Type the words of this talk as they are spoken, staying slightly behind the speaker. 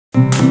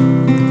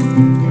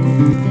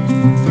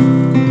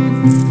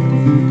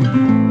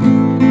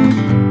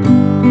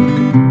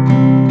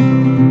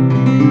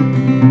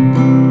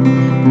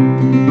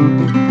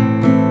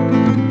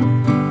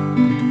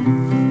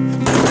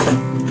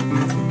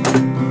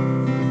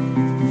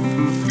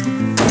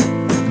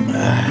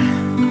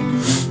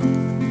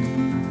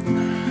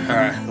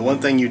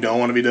thing you don't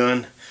want to be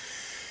doing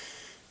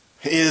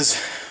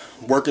is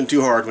working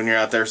too hard when you're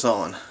out there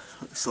sawing.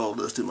 Saw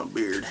this to my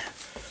beard.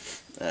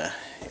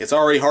 It's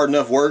already hard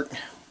enough work.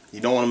 You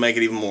don't want to make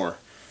it even more.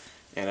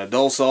 And a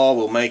dull saw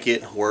will make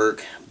it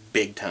work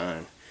big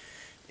time.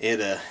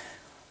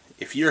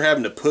 If you're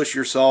having to push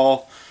your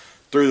saw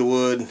through the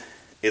wood,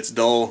 it's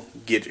dull,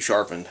 get it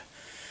sharpened.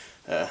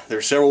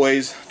 There's several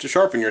ways to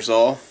sharpen your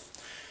saw.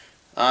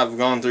 I've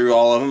gone through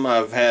all of them.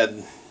 I've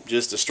had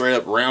just a straight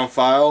up round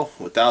file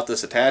without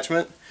this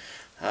attachment.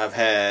 I've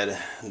had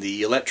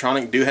the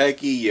electronic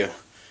doohickey. You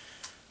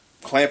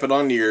clamp it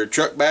onto your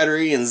truck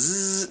battery and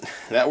zzz,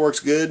 that works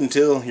good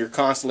until you're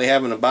constantly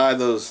having to buy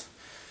those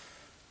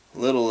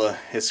little,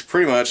 it's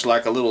pretty much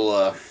like a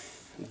little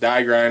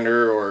die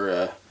grinder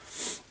or,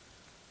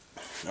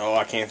 oh,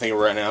 I can't think of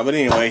it right now. But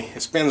anyway,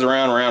 it spins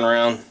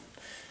around,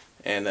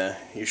 and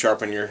you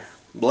sharpen your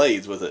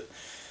blades with it.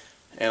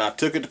 And I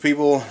took it to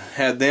people,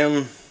 had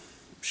them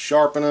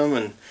sharpen them,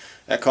 and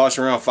that cost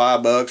you around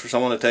 $5 for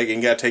someone to take it.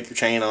 You got to take your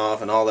chain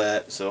off and all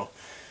that. So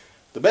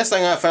the best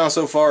thing I've found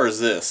so far is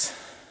this.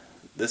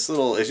 This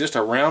little, it's just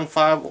a round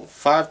file,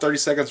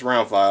 5/32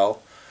 round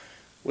file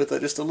with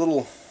just a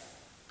little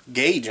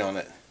gauge on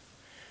it.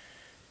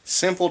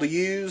 Simple to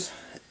use,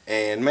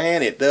 and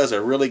man, it does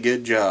a really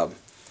good job.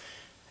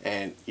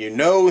 And you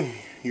know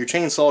your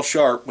chainsaw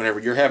sharp whenever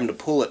you're having to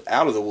pull it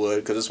out of the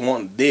wood because it's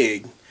wanting to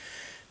dig.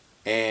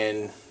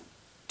 And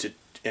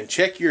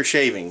check your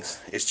shavings.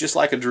 It's just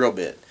like a drill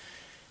bit.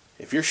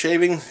 If you're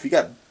shaving, if you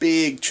got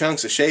big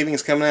chunks of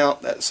shavings coming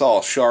out, that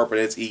saw's sharp and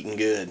it's eating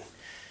good.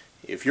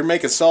 If you're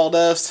making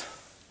sawdust,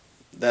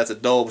 that's a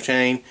dull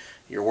chain.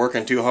 You're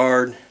working too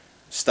hard,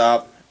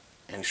 stop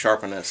and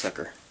sharpen that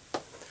sucker.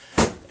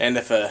 And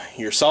if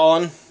you're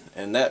sawing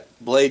and that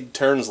blade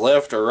turns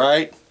left or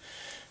right,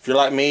 if you're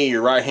like me,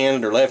 you're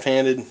right-handed or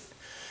left-handed,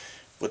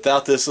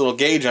 without this little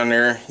gauge on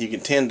there, you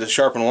can tend to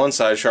sharpen one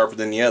side sharper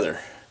than the other.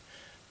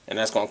 And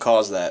that's going to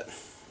cause that.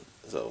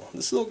 So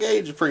this little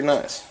gauge is pretty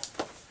nice.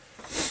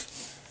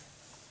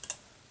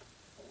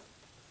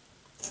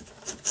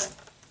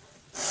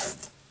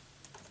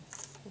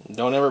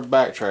 Don't ever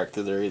backtrack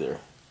through there either.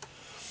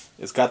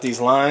 It's got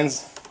these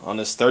lines on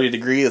this 30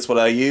 degree, that's what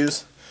I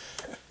use.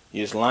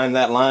 You just line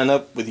that line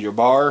up with your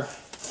bar,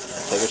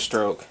 take a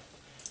stroke.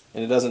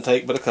 And it doesn't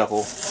take but a couple.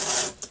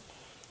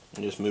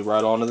 And just move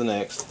right on to the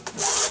next.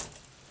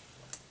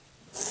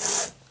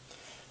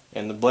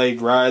 And the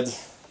blade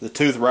rides, the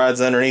tooth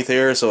rides underneath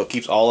here, so it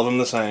keeps all of them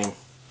the same.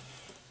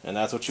 And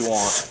that's what you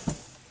want.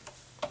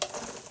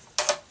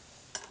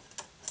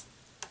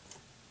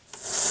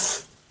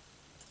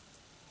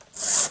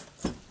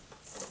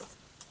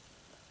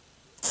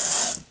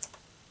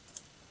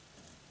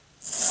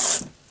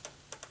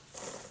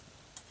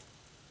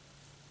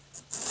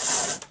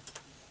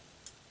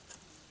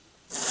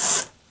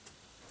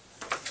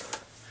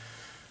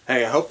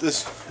 Hey, I hope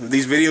these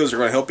videos are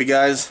going to help you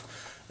guys,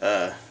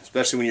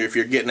 especially when if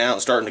you're getting out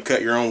and starting to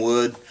cut your own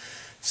wood,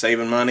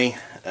 saving money.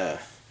 Like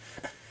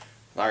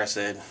I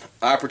said,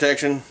 eye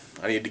protection,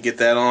 I need to get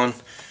that on.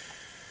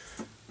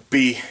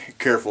 Be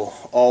careful,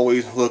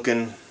 always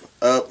looking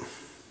up.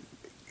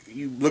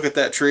 You look at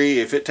that tree,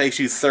 if it takes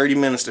you 30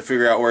 minutes to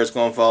figure out where it's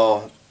going to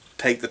fall,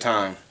 take the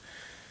time.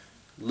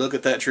 Look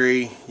at that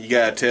tree, you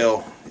got to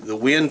tell. The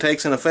wind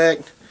takes an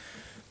effect,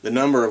 the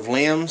number of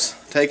limbs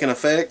take an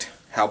effect,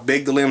 how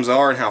big the limbs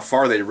are and how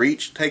far they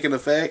reach take an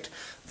effect,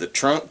 the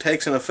trunk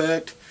takes an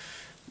effect.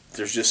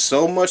 There's just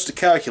so much to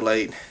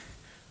calculate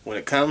when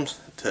it comes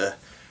to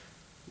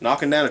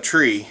knocking down a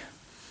tree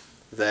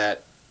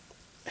that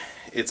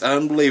it's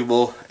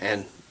unbelievable.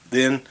 And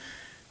then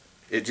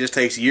it just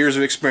takes years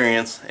of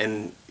experience,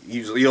 and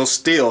you'll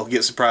still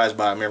get surprised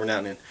by them every now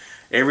and then.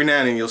 Every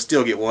now and then you'll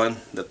still get one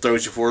that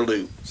throws you for a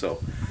loop.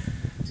 So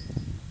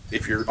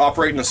if you're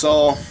operating a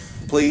saw,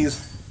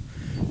 please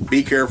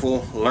be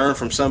careful. Learn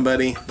from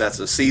somebody that's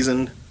a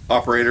seasoned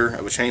operator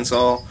of a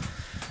chainsaw.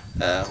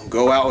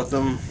 Go out with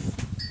them,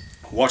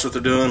 watch what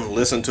they're doing,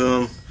 listen to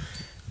them,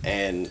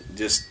 and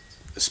just,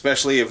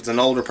 especially if it's an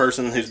older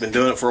person who's been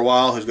doing it for a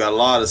while, who's got a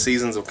lot of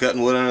seasons of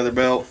cutting wood under their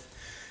belt,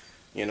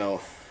 you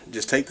know,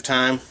 just take the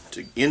time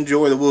to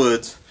enjoy the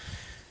woods.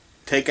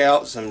 Take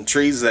out some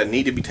trees that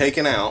need to be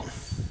taken out,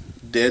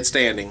 dead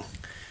standing,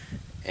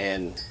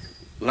 and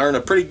learn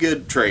a pretty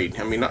good trade.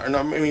 I mean, I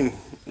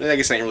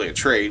guess it ain't really a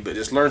trade, but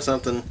just learn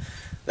something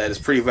that is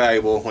pretty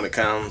valuable when it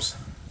comes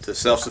to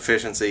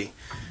self-sufficiency.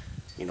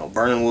 You know,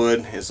 burning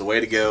wood is the way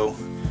to go,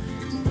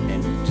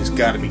 and you just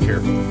got to be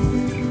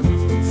careful.